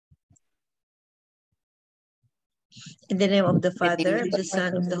In the name of the In the Father, name of the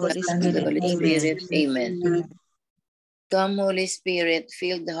Son, of the Holy of the Spirit. Holy Amen. Spirit. Amen. Come, Holy Spirit,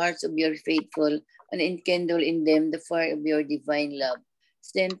 fill the hearts of your faithful and enkindle in them the fire of your divine love.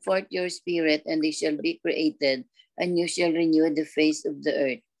 Send forth your Spirit, and they shall be created, and you shall renew the face of the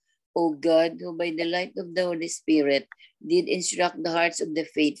earth. O God, who by the light of the Holy Spirit did instruct the hearts of the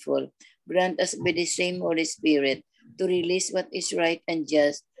faithful, grant us by the same Holy Spirit to release what is right and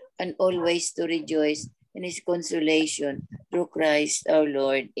just, and always to rejoice in his consolation through Christ our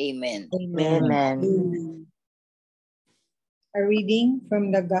Lord. Amen. Amen. Amen. A reading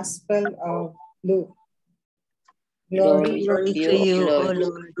from the Gospel of Luke. Glory Glory to you, O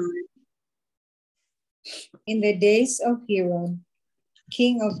Lord. In the days of Herod,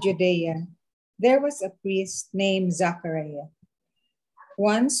 king of Judea, there was a priest named Zechariah.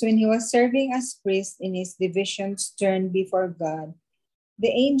 Once, when he was serving as priest in his division's turn before God, the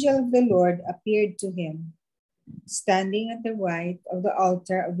angel of the Lord appeared to him. Standing at the right of the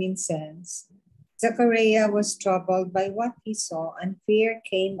altar of incense, Zechariah was troubled by what he saw, and fear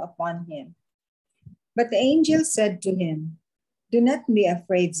came upon him. But the angel said to him, "Do not be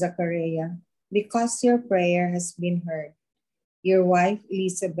afraid, Zechariah, because your prayer has been heard. Your wife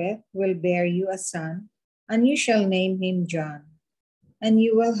Elizabeth will bear you a son, and you shall name him John. And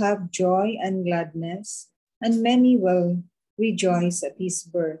you will have joy and gladness, and many will rejoice at his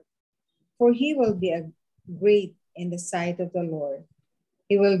birth. For he will be great in the sight of the Lord.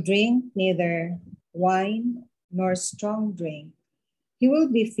 He will drink neither wine nor strong drink. He will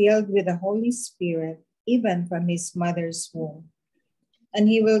be filled with the Holy Spirit, even from his mother's womb. And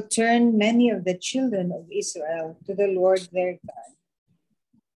he will turn many of the children of Israel to the Lord their God.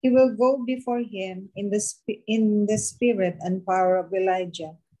 He will go before him in the spirit and power of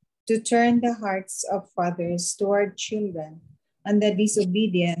Elijah, to turn the hearts of fathers toward children, and the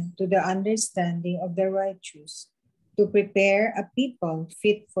disobedient to the understanding of the righteous, to prepare a people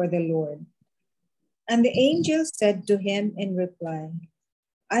fit for the Lord." And the angel said to him in reply,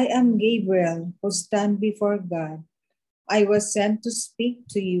 "I am Gabriel, who stand before God. I was sent to speak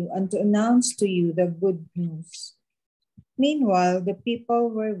to you and to announce to you the good news." Meanwhile, the people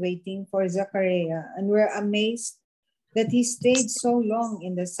were waiting for Zechariah and were amazed that he stayed so long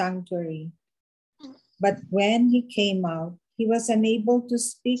in the sanctuary. But when he came out, he was unable to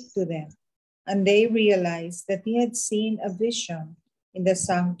speak to them, and they realized that he had seen a vision in the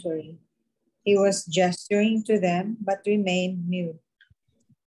sanctuary. He was gesturing to them, but remained mute.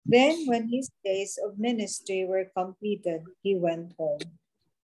 Then, when his days of ministry were completed, he went home.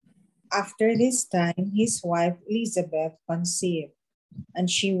 After this time, his wife Elizabeth conceived, and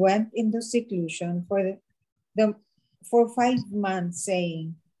she went into seclusion for 5 months,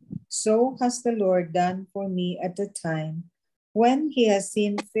 saying, "So has the Lord done for me at the time when he has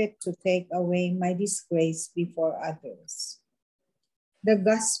seen fit to take away my disgrace before others." The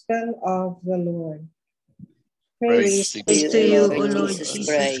Gospel of the Lord. Praise to to you, you, Lord O Lord Jesus Jesus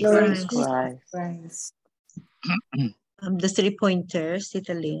Christ. Lord Christ. Jesus Christ. The 3 pointers,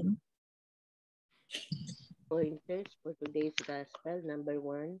 Tita Lynn. Pointers for today's gospel. Number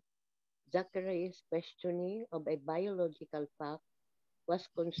 1, Zacharias' questioning of a biological fact was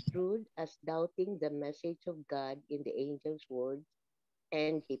construed as doubting the message of God in the angel's words,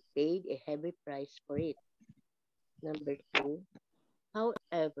 and he paid a heavy price for it. Number 2,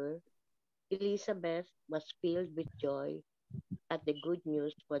 however, Elizabeth was filled with joy at the good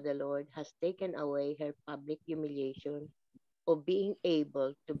news, for the Lord has taken away her public humiliation of being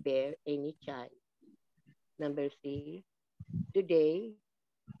able to bear any child. Number 3, today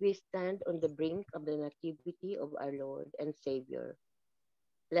we stand on the brink of the nativity of our Lord and Savior.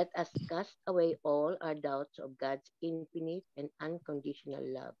 Let us cast away all our doubts of God's infinite and unconditional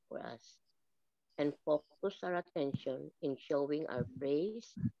love for us, and focus our attention in showing our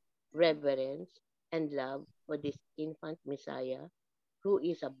praise, reverence, and love for this infant Messiah who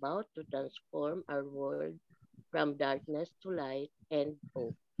is about to transform our world from darkness to light and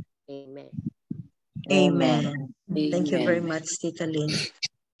hope. Amen. Amen. Thank you very Amen. much, Tita Lynn.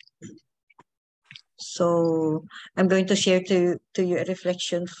 So I'm going to share to you a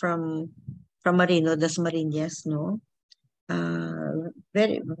reflection from Marino das Marinas, no?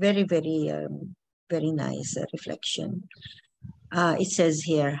 Very, very, very, very nice reflection. It says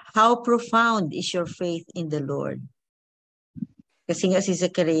here, how profound is your faith in the Lord? Kasi nga si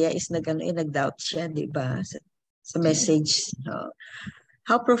Zechariah is nag-doubt siya, di ba? Sa message.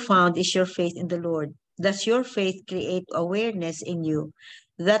 How profound is your faith in the Lord? Does your faith create awareness in you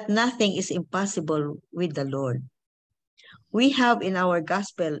that nothing is impossible with the Lord? We have in our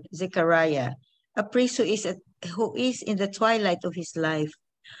gospel Zechariah, a priest who is in the twilight of his life.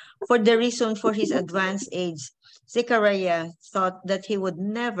 For the reason for his advanced age, Zechariah thought that he would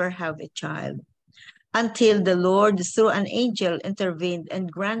never have a child until the Lord, through an angel, intervened and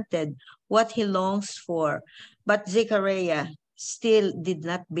granted what he longs for. But Zechariah still did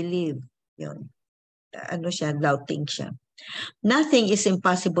not believe. Yun. Ano siya, doubting siya. Nothing is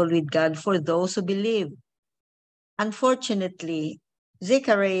impossible with God for those who believe. Unfortunately,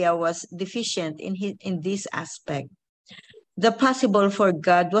 Zechariah was deficient in this aspect. The possible for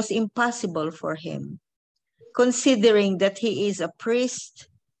God was impossible for him. Considering that he is a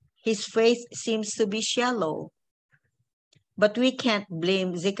priest, his faith seems to be shallow. But we can't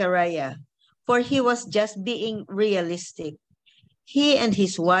blame Zechariah, for he was just being realistic. He and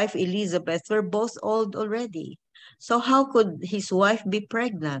his wife Elizabeth were both old already. So how could his wife be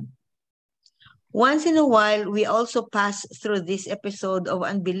pregnant? Once in a while, we also pass through this episode of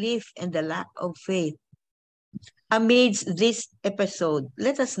unbelief and the lack of faith. Amidst this episode,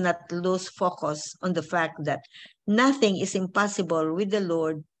 let us not lose focus on the fact that nothing is impossible with the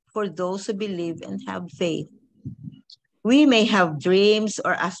Lord for those who believe and have faith. We may have dreams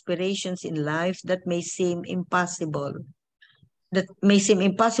or aspirations in life that may seem impossible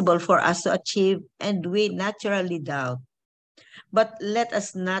for us to achieve, and we naturally doubt. But let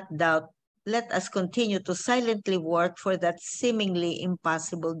us not doubt. Let us continue to silently work for that seemingly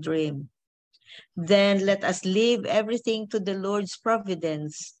impossible dream. Then let us leave everything to the Lord's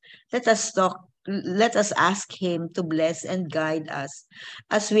providence. Let us ask him to bless and guide us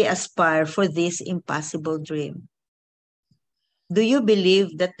as we aspire for this impossible dream. Do you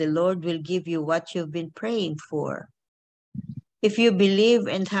believe that the Lord will give you what you've been praying for? If you believe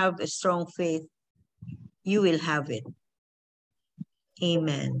and have a strong faith, you will have it.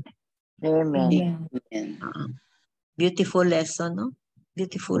 Amen. Amen. Beautiful lesson, no?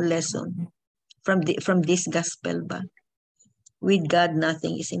 Beautiful lesson from this gospel ba? With God,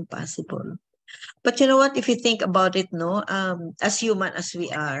 nothing is impossible. But you know what? If you think about it, no, as human as we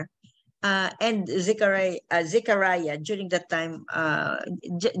are, and Zechariah during that time,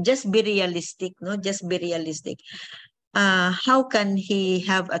 just be realistic, no? Just be realistic. How can he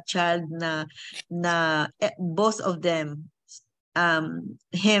have a child na both of them,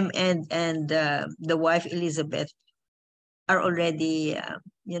 him and the wife Elizabeth, are already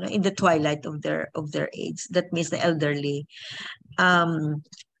in the twilight of their age. That means the elderly.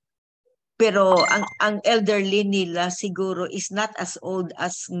 Pero ang elderly nila siguro is not as old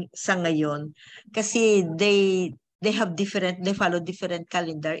as sa ngayon, kasi they follow different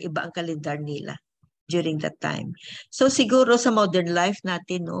calendar, iba ang calendar nila during that time. So siguro sa modern life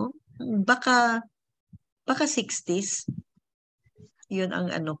natin, no, baka 60s. Yun ang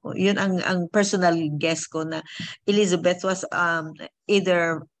ano ko. Yun ang personal guess ko, na Elizabeth was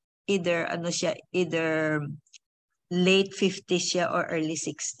either late 50s siya or early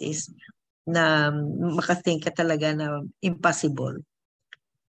 60s, na makathink ka talaga na impossible.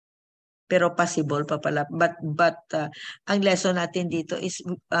 Pero possible pa pala. But ang lesson natin dito is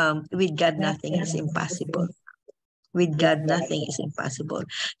with God nothing is impossible. With God nothing is impossible.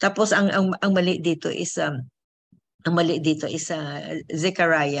 Tapos ang mali dito is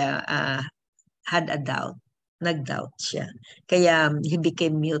Zechariah had a doubt. Nag-doubt siya. Kaya he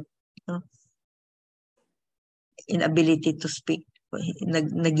became mute. No? Inability to speak.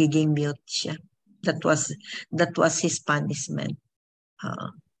 Nagiging mute siya. That was his punishment.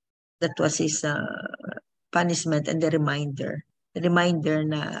 That was his punishment and the reminder. The reminder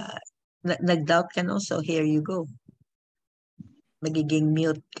na nag-doubt ka, no? So here you go. Magiging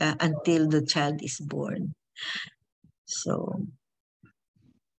mute ka until the child is born. So,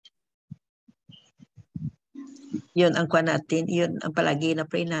 yun ang kwa natin, yun ang palagi na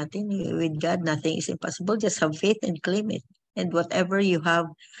pray natin. With God, nothing is impossible. Just have faith and claim it. And whatever you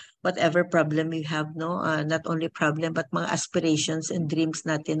have, whatever problem you have, no, not only problem, but mga aspirations and dreams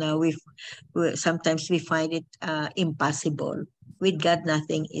natin na sometimes we find it impossible. With God,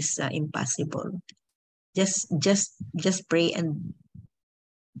 nothing is impossible. Just pray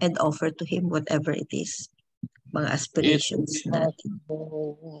and offer to Him whatever it is. Mga aspirations natin.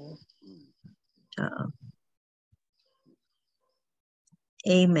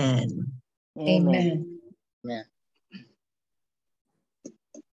 Amen. Amen. Yeah.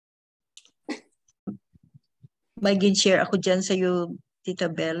 May gin-share ako dyan sa iyo,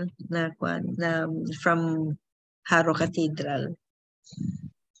 Tita Bel, na from Haro Cathedral.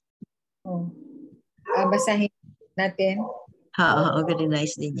 Oh. Basahin natin. Very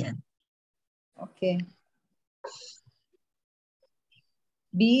nice din yan. Okay.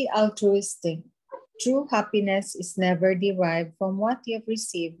 Be altruistic. True happiness is never derived from what you have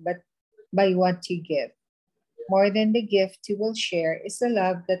received, but by what you give. More than the gift you will share is the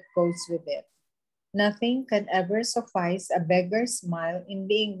love that goes with it. Nothing can ever suffice a beggar's smile in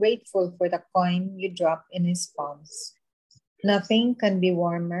being grateful for the coin you drop in his palms. Nothing can be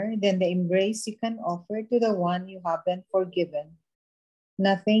warmer than the embrace you can offer to the one you haven't forgiven.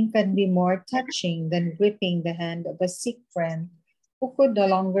 Nothing can be more touching than gripping the hand of a sick friend who could no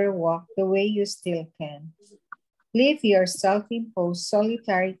longer walk the way you still can. Leave your self-imposed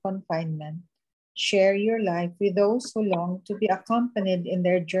solitary confinement. Share your life with those who long to be accompanied in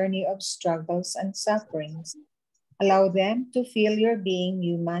their journey of struggles and sufferings. Allow them to feel your being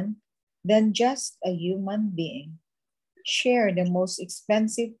human than just a human being. Share the most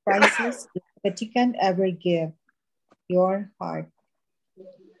expensive, priceless gift that you can ever give, your heart.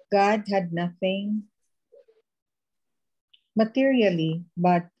 God had nothing materially,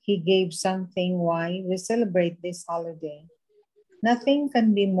 but he gave something why we celebrate this holiday. Nothing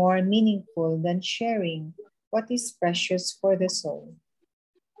can be more meaningful than sharing what is precious for the soul.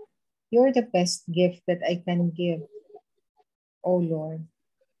 You're the best gift that I can give, O Lord.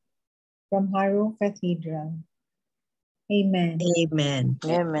 From Harrow Cathedral. Amen. Amen.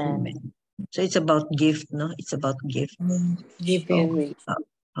 Amen. So it's about gift, no? It's about gift. Giving.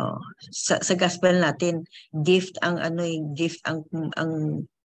 Oh. Sa gospel natin, gift ang gift ang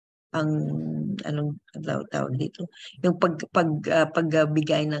anong tawag dito, yung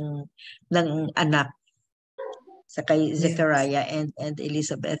pagbigay ng anak sa kay Zechariah and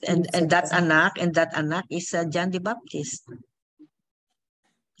Elizabeth, and that anak is John the Baptist.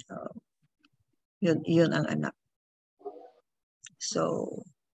 So, yun ang anak. So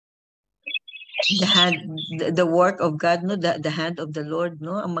the work of God, no, the hand of the Lord,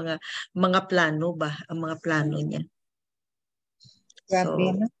 no, ang mga plano ba, ang mga plano niya. So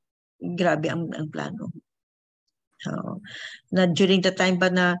grabe ang plano. So, na during the time ba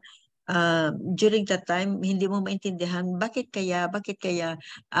na during that time hindi mo maintindihan bakit kaya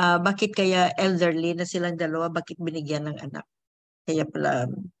elderly na silang dalawa, bakit binigyan ng anak. Kaya pala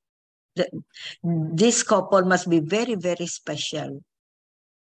this couple must be very, very special.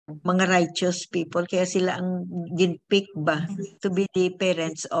 Mga righteous people, kaya sila ang ginpick ba to be the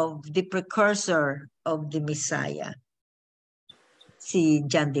parents of the precursor of the Messiah, si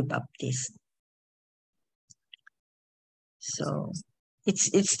John the Baptist. So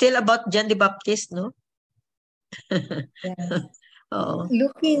it's still about John the Baptist, no? Yeah. Oh.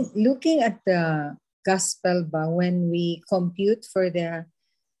 Looking at the gospel ba, when we compute for the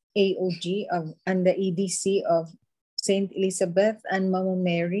AOG and the EDC of Saint Elizabeth and Mama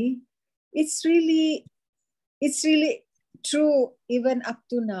Mary, it's really true even up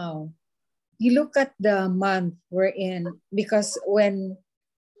to now. You look at the month we're in, because when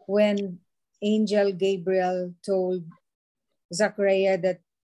Angel Gabriel told Zechariah that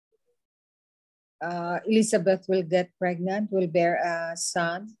Elizabeth will get pregnant, will bear a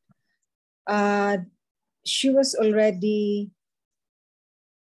son, she was already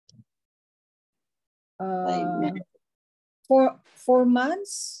 4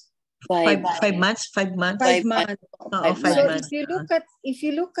 months. 5 months. 5 months. So if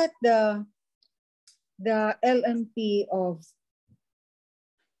you look at the LMP of,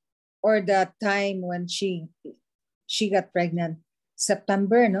 or the time when she got pregnant,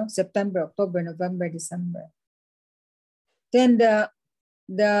 September, October, November, December. Then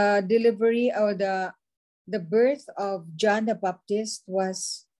the delivery or the birth of John the Baptist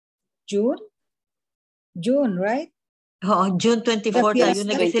was June, right? Oh, June 24 tayo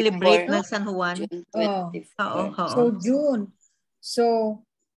nag-celebrate ng San Juan. So June. So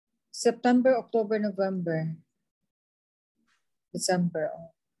September, October, November, December.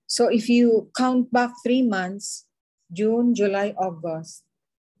 So if you count back 3 months, June, July, August,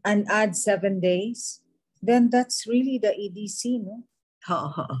 and add 7 days, then that's really the EDC, no?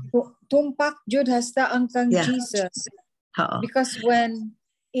 Tumpak jud hasta ang kang Jesus. Because when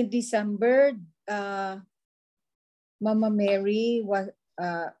in December, Mama Mary was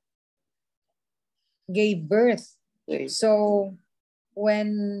gave birth. So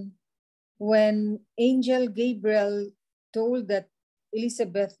when Angel Gabriel told that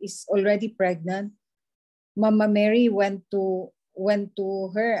Elizabeth is already pregnant, Mama Mary went to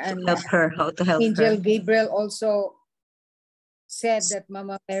her and help her. How to help Angel her? Gabriel also said that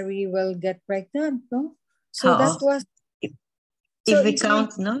Mama Mary will get pregnant, no? So that was. If we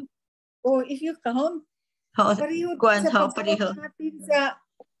count, no? Oh, if you count, pareho natin sa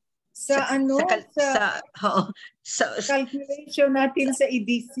calculation natin sa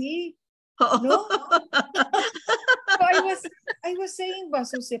EDC, no? So I was saying ba,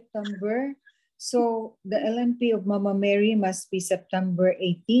 so September, so the LMP of Mama Mary must be September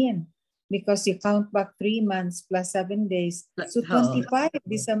 18. because you count back 3 months plus 7 days. So 25,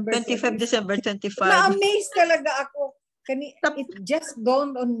 December 25, December 25. Na-amaze talaga ako. It just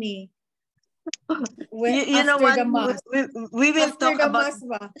dawned on me. You know After what? the mass. We will After talk the about... mass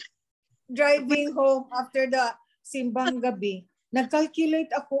ba? Driving home after the simbang gabi.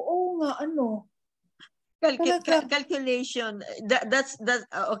 Nag-calculate ako, nga, ano. Calculation. That's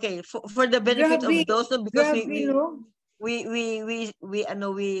okay. For the benefit of those, no, because we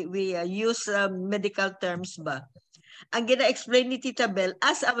use medical terms ba. Ang gina-explain ni Tita Bel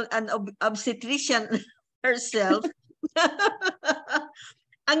as an obstetrician herself.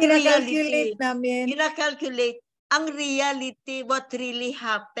 Ang reality namin. Gina-calculate ang reality, what really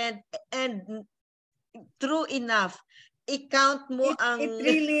happened, and true enough, i-count mo It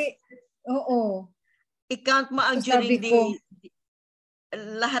really, oo. I-count mo ang So, during the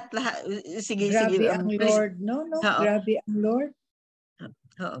lahat. Sige. Grabe ang Lord, no? Grabe ang Lord.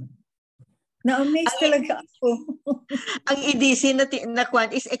 Oo. Na-amaze talaga ako. Ang EDC na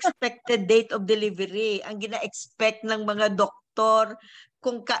kwan is expected date of delivery. Ang gina-expect ng mga doktor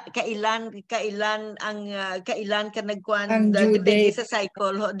kung kailan ka nagkuan, depende sa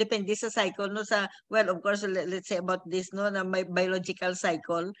cycle no, sa, well, of course, let's say about this, no, na may biological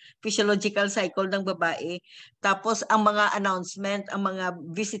cycle, physiological cycle ng babae. Tapos ang mga announcement, ang mga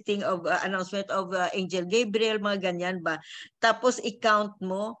visiting of announcement of Angel Gabriel, mga ganyan ba. Tapos i-count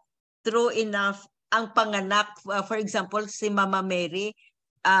mo, true enough, ang panganak, for example, si Mama Mary,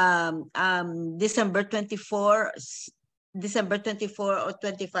 December 24 or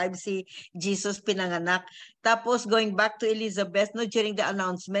 25 si Jesus pinanganak. Tapos going back to Elizabeth, no, during the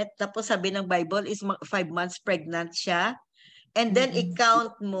announcement, tapos sabi ng Bible is 5 months pregnant siya. And then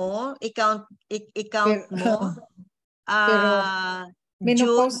i-count mo. Pero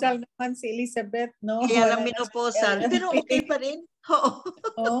menopausal naman si Elizabeth, no? Kaya lang menopausal. Pero okay pa rin.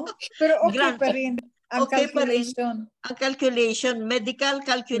 Oo. Pero okay pa rin. Ang calculation. Ang calculation, medical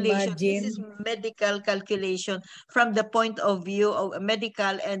calculation. Imagine. This is medical calculation from the point of view of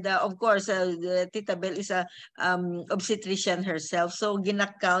medical, and of course, Tita Bel is a obstetrician herself. So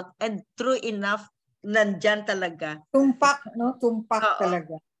gina-count, and true enough, nandyan talaga. Tumpak, no? Tumpak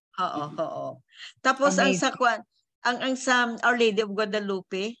talaga. Oo. Tapos ang sa Our Lady of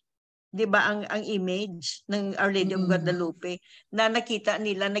Guadalupe, 'di ba, ang image ng Our Lady of Guadalupe na nakita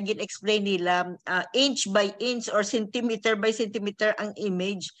nila, nagin-explain nila inch by inch or centimeter by centimeter ang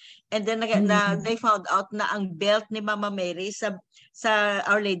image, and then they found out na ang belt ni Mama Mary sa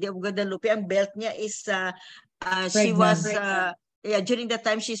Our Lady of Guadalupe, ang belt niya is she was during the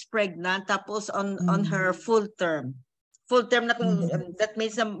time she's pregnant, tapos on her full term na that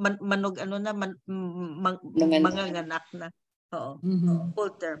means na manganganak na. Oo.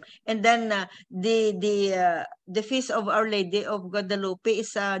 Full term. And then the feast of Our Lady of Guadalupe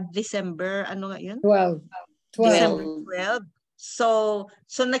is December, ano nga yun? 12. December 12. So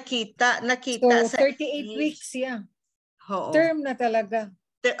nakita so 38 weeks, yeah. Oo. Term na talaga.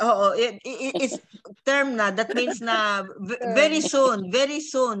 Oo, it's term na. That means na very soon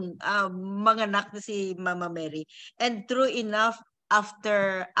manganak na si Mama Mary. And true enough,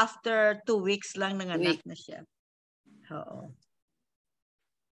 after 2 weeks lang nanganak na siya. Oo.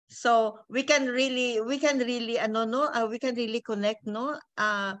 So we can really we can really connect, no,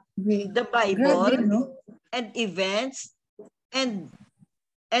 the Bible, grabe, no? and events and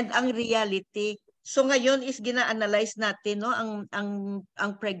ang reality. So ngayon is gina-analyze natin, no,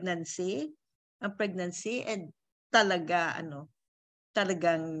 ang pregnancy, and talagang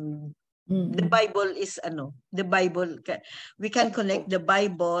the Bible is the Bible, we can connect the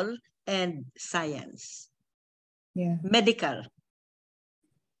Bible and science. Yeah. Medical.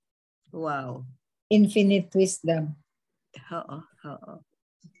 Wow. Infinite wisdom. Oo.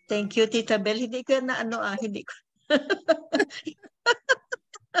 Thank you, Tita Bel. Hindi ko hindi ko.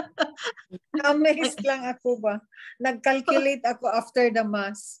 Amazed lang ako ba? Nag-calculate ako after the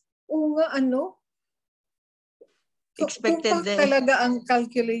mass. Oo nga, Expected tumpak talaga ang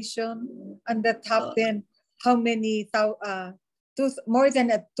calculation, and that happened how many more than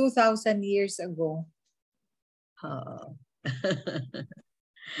 2,000 years ago.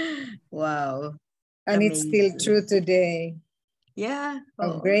 Wow. And amazing. It's still true today. Yeah.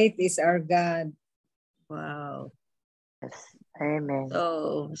 How great is our God. Wow. Yes. Amen.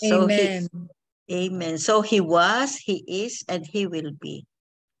 Amen. Amen. So he was, he is, and he will be.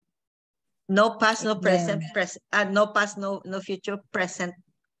 No past, no present, no past, no future, present.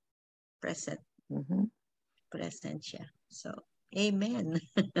 Present siya. So, amen.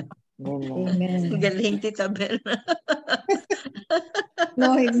 Amen. Galing, Tita Bel.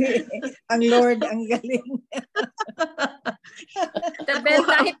 No, hindi. Ang Lord ang galing. Tita Bel,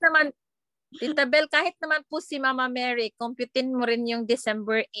 Tita Bel, kahit naman po si Mama Mary, computein mo rin yung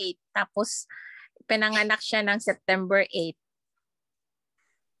December 8, tapos pinanganak siya ng September 8.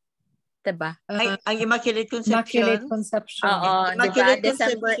 Diba? Ay, ang Immaculate Immaculate Conception. Conception. Oo, diba? Immaculate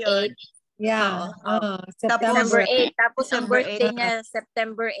December Conception. 8. Yeah. September September 8. Tapos ang December birthday 8. niya,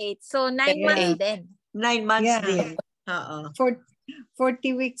 September 8. So, 9 September months 8. din. 9 months Yeah. din. Oo.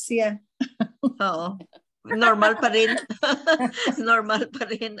 40 weeks, yeah. Oo. Normal pa rin. Normal pa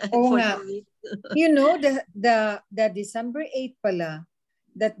rin. Oo 40 nga. weeks. You know, the December 8 pala,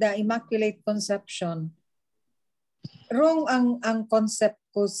 that the Immaculate Conception, wrong ang concept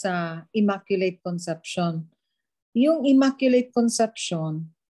ko sa Immaculate Conception. Yung Immaculate Conception,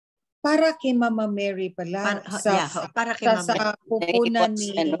 para kay Mama Mary pala, para kay Mama sa pupunan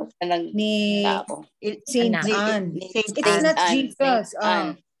ni tao. Saint Anak. Anne. Saint It's Anne. not Jesus. Saint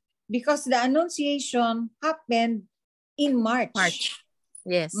Anne. Because the Annunciation happened in March.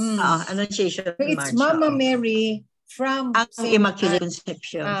 Yes. Annunciation So it's March. Mama Mary from Ang Saint Immaculate Anne.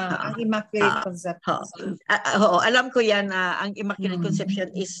 Conception. Ang Immaculate Conception. Alam ko yan, ang Immaculate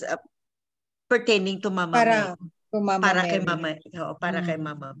Conception is pertaining to Mama Mary. Para kay Mama, para kay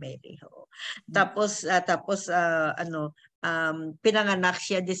Mama Mary. Tapos pinanganak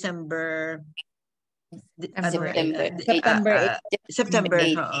siya December 8. September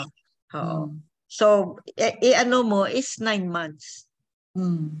 8. So ano mo is 9 months.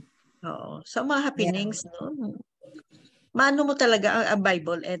 So mga happenings, no. Maano mo talaga ang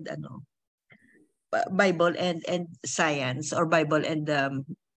Bible and Bible and science, or Bible and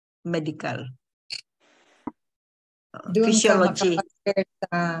medical. Doon Physiology. ka makapag-share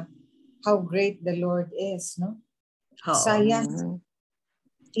sa how great the Lord is, no? Science,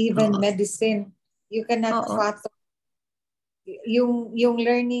 even medicine, you cannot fathom. Yung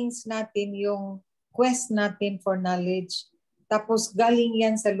learnings natin, yung quest natin for knowledge, tapos galing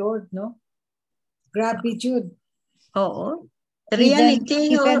yan sa Lord, no? Grabe, Jude. Oo.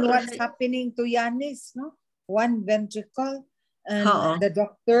 Reality. Even what's happening to Yanis, no? One ventricle, and the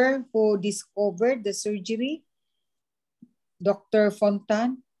doctor who discovered the surgery, Dr.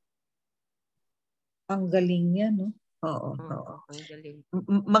 Fontan, ang galing niya, no? Oo. Ang galing.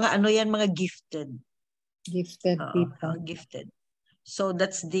 Mga ano yan, mga gifted. Gifted people. Gifted. So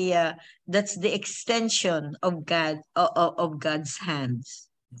that's the extension of God, of God's hands.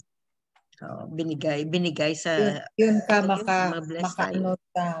 So, binigay sa yun ka makaano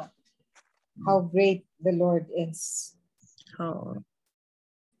sa how great the Lord is.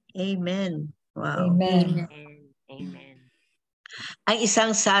 Amen. Wow. Amen. Amen. Ang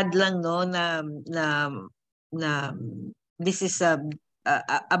isang sad lang, no, na this is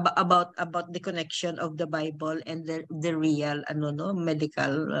about the connection of the Bible and the real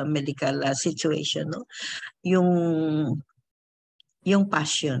medical situation, no, yung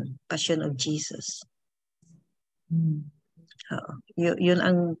passion of Jesus. Yun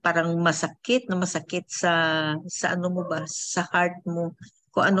ang parang masakit sa ano mo ba, sa heart mo,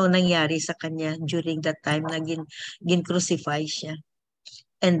 kung ano nangyari sa kanya during that time na gin-crucify siya.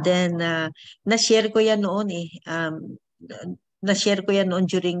 And then na-share ko yan noon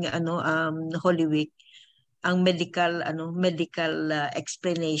during Holy Week, ang medical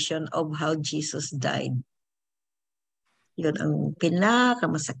explanation of how Jesus died. Yun ang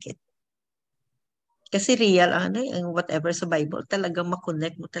pinakamasakit. Kasi real ang whatever sa Bible, talagang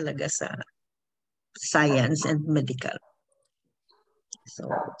makonect mo talaga sa science and medical. So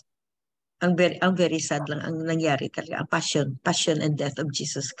ang very sad lang ang nangyari talaga, ang passion and death of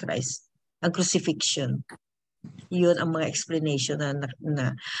Jesus Christ, ang crucifixion. Yun ang mga explanation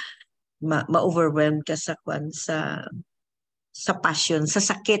na ma-overwhelm ka sa passion, sa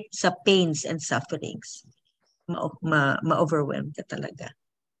sakit, sa pains and sufferings. Ma-overwhelm ka talaga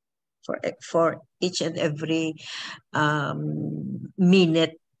for each and every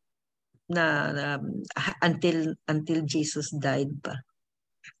minute na until Jesus died pa.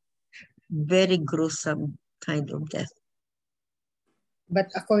 Very gruesome kind of death.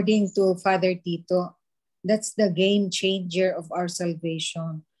 But according to Father Tito, that's the game changer of our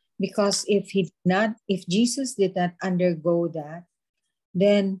salvation. Because if Jesus did not undergo that,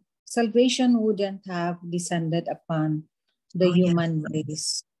 then salvation wouldn't have descended upon the human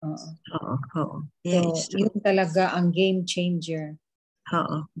race. Yeah, so yun talaga ang game changer.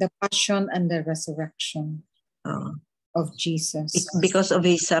 The passion and the resurrection of Jesus. Because of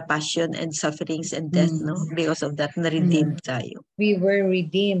his passion and sufferings and death, no? Because of that, na-redeem tayo. We were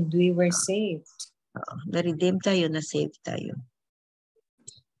redeemed. We were saved. Na-redeem tayo, na-save tayo.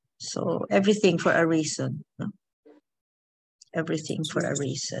 So, everything for a reason. No? Everything for a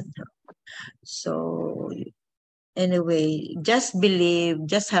reason. So, Anyway, just believe,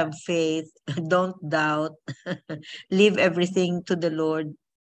 just have faith, don't doubt, leave everything to the Lord,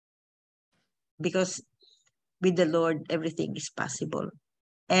 because with the Lord, everything is possible.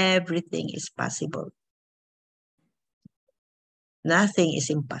 Everything is possible. Nothing is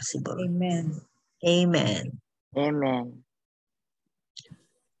impossible. Amen. Amen. Amen.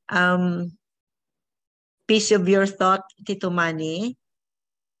 Piece of your thought, Tito Manny.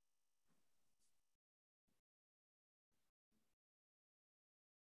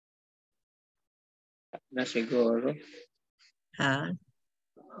 Na siguro. Ha?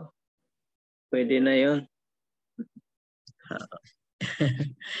 Pwede na yun.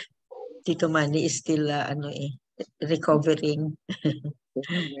 Tito Manny is still recovering.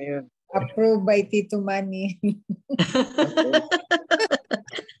 Approved by Tito Manny.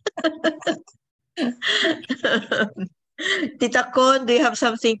 Tita Con, do you have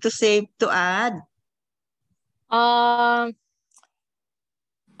something to say, to add?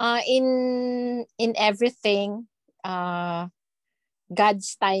 In everything,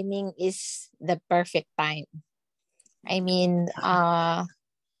 God's timing is the perfect time. I mean,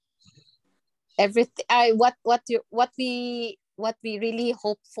 everything. What we really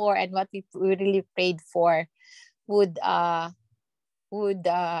hope for and what we really prayed for would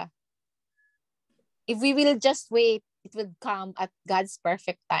if we will just wait, it would come at God's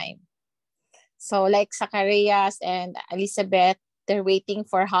perfect time. So like Zacharias and Elizabeth, they're waiting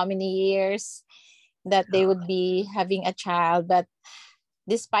for how many years that they would be having a child, but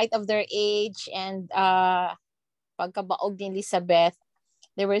despite of their age and pagkabaog ni Elizabeth,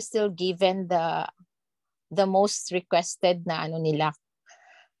 they were still given the most requested na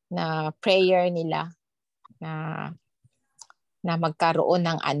na prayer nila na magkaroon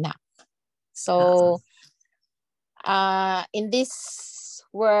ng anak. So in this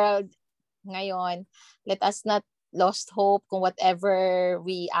world ngayon, let us not lost hope kung whatever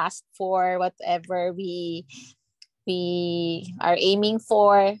we ask for, whatever we are aiming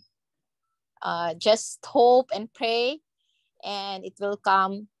for. Just hope and pray, and it will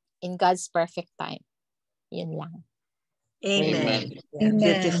come in God's perfect time. Yun lang. Amen. Amen.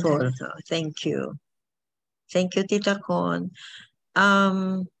 Beautiful. Thank you. Thank you, Tita Con.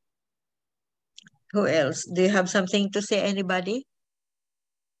 Who else? Do you have something to say, anybody?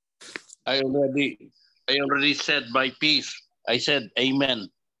 I already said my piece. I said amen.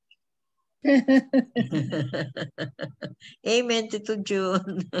 Amen, Tito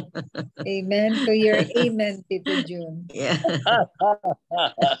June. Amen to your amen, Tito June. Yeah.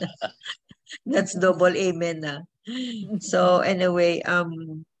 That's double amen na. So anyway,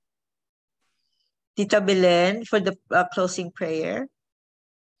 Tita Belen for the closing prayer.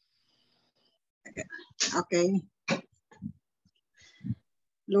 Okay.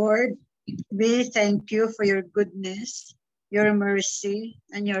 Lord, we thank you for your goodness, your mercy,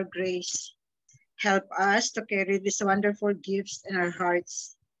 and your grace. Help us to carry these wonderful gifts in our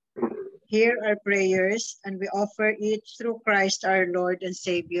hearts. Hear our prayers, and we offer it through Christ our Lord and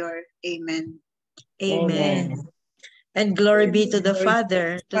Savior. Amen. Amen. And glory be to the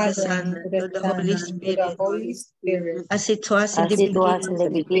Father, to the Son, to to the Holy to the Spirit, Holy Spirit, as it was in As the it was in the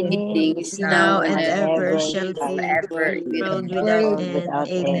beginning, beginning, is now and ever shall shall be, ever world be, without world end.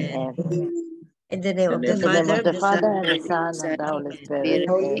 without end. Amen. Ever. In the name of the In the name Father, of the the Son, Father, and the Son, and the Holy Spirit.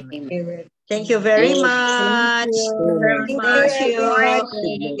 Holy Amen. Spirit. thank you very Amen. much. Very Thank much. you, Thank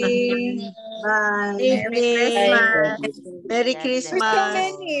you. everybody. Bye. Merry Evening. Christmas. Merry God bless We're so Christmas.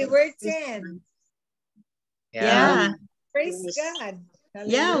 many. We're 10. Yeah. Praise Yes. God.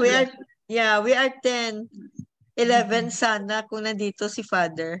 Yeah, we are 10. 11 sana kung nandito si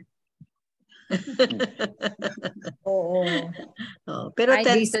Father. Oo. Pero Hi,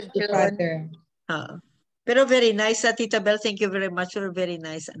 10. Tito Busy June. Father. Pero very nice, Tita Bell. Thank you very much. You're very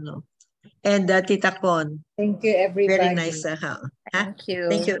nice. And Tita Con. Thank you, everybody. Very nice. Thank you.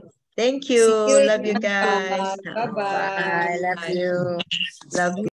 Thank you. Thank you. See you Love you again. guys. Bye-bye. Bye. Love you. Love you.